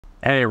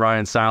Hey,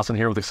 Ryan Sileson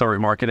here with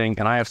Accelerate Marketing,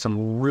 and I have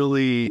some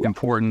really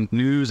important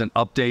news and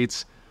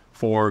updates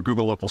for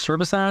Google Local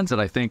Service Ads that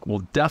I think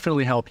will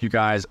definitely help you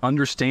guys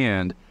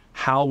understand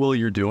how well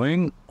you're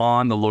doing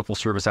on the Local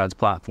Service Ads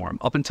platform.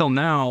 Up until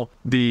now,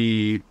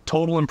 the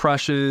total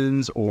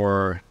impressions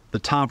or the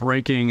top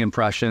ranking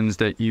impressions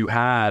that you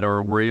had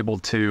or were able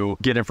to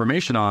get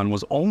information on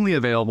was only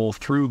available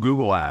through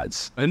Google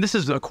Ads. And this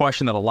is a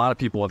question that a lot of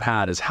people have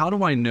had, is how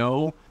do I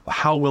know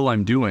how well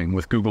I'm doing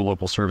with Google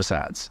Local Service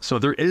Ads? So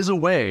there is a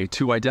way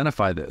to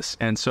identify this.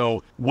 And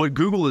so what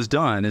Google has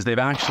done is they've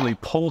actually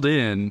pulled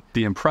in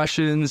the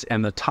impressions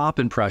and the top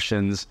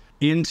impressions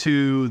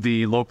into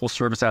the Local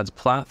Service Ads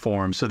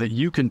platform so that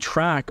you can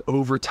track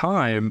over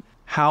time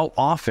how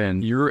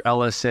often your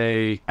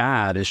LSA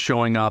ad is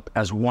showing up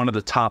as one of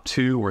the top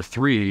 2 or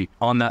 3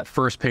 on that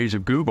first page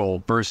of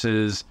Google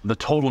versus the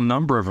total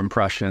number of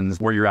impressions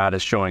where your ad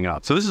is showing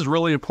up. So this is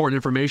really important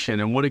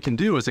information, and what it can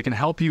do is it can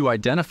help you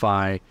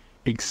identify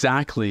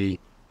exactly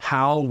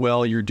how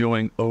well you're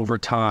doing over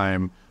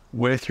time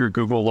with your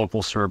Google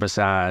Local Service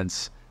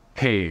Ads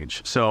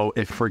page. So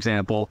if, for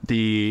example,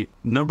 the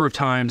number of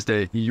times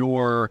that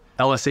your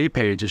LSA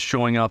page is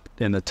showing up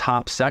in the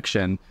top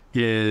section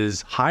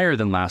is higher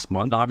than last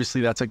month, obviously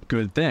that's a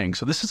good thing.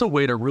 So this is a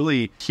way to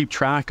really keep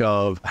track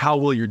of how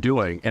well you're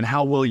doing and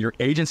how well your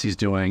agency's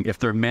doing if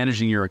they're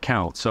managing your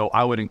account. So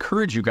I would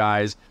encourage you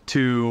guys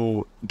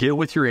to get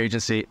with your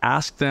agency,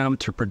 ask them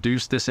to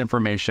produce this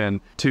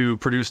information, to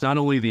produce not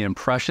only the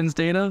impressions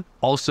data,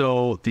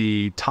 also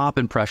the top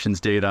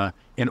impressions data,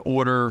 in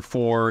order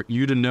for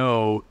you to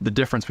know the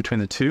difference between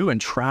the two and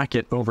track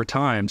it over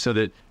time so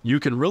that you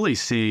can really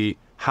see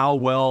how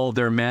well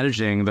they're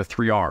managing the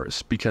 3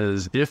 R's.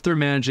 Because if they're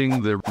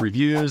managing the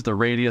reviews, the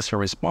radius, or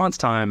response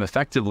time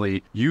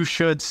effectively, you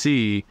should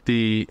see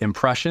the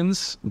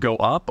impressions go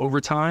up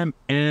over time,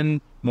 and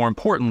more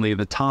importantly,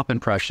 the top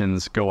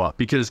impressions go up.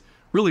 Because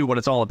really what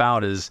it's all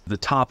about is the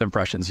top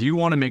impressions. You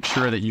want to make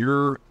sure that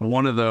you're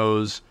one of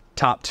those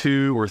top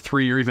 2 or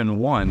 3 or even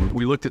 1.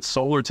 We looked at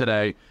solar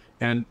today,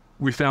 and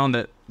we found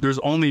that there's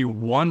only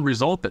one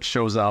result that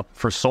shows up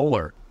for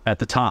solar at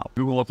the top.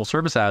 Google Local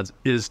Service Ads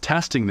is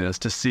testing this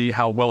to see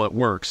how well it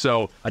works.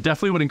 So I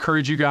definitely would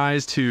encourage you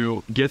guys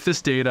to get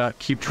this data,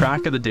 keep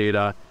track of the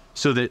data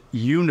so that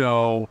you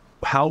know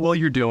how well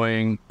you're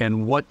doing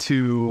and what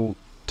to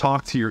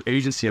talk to your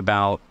agency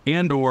about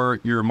and or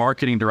your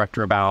marketing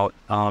director about,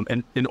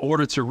 and in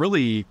order to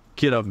really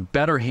get a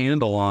better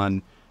handle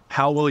on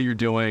how well you're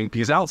doing.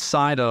 Because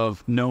outside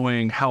of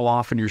knowing how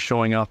often you're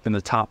showing up in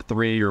the top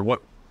 3 or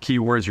what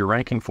keywords you're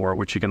ranking for,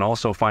 which you can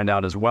also find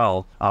out as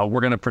well,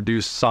 we're going to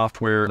produce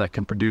software that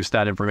can produce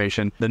that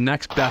information. The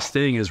next best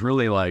thing is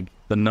really like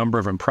the number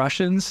of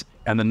impressions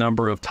and the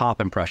number of top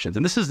impressions.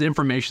 And this is the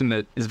information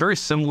that is very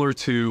similar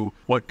to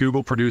what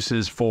Google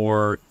produces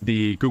for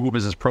the Google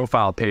Business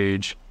Profile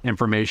page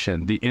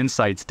information, the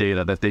insights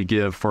data that they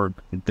give for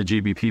the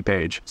GBP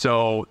page.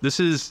 So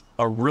this is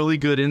a really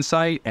good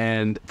insight.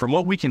 And from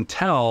what we can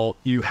tell,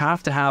 you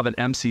have to have an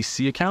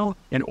MCC account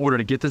in order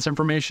to get this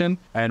information.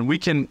 And we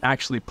can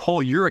actually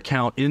pull your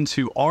account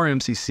into our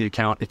MCC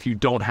account if you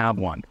don't have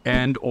one.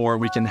 And or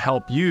we can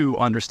help you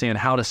understand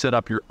how to set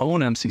up your own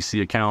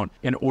MCC account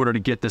in order to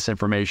get this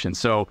information.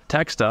 So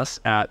text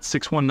us at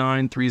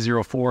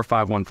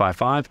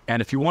 619-304-5155.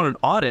 And if you want an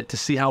audit to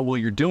see how well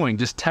you're doing,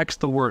 just text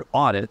the word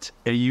audit,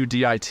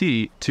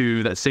 AUDIT,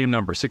 to that same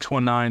number,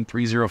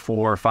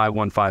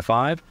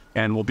 619-304-5155.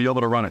 And we'll be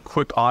able to run a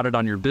quick audit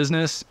on your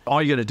business.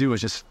 All you got to do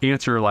is just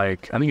answer I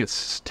think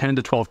it's 10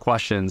 to 12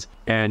 questions,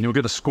 and you'll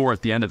get a score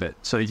at the end of it.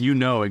 So you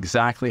know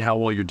exactly how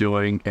well you're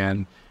doing.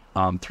 And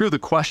through the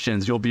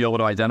questions, you'll be able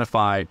to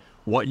identify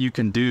what you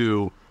can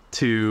do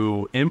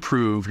to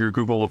improve your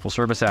Google Local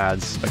Service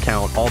Ads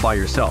account all by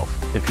yourself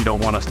if you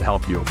don't want us to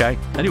help you, okay?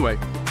 Anyway,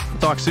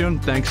 talk soon.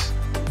 Thanks.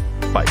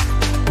 Bye.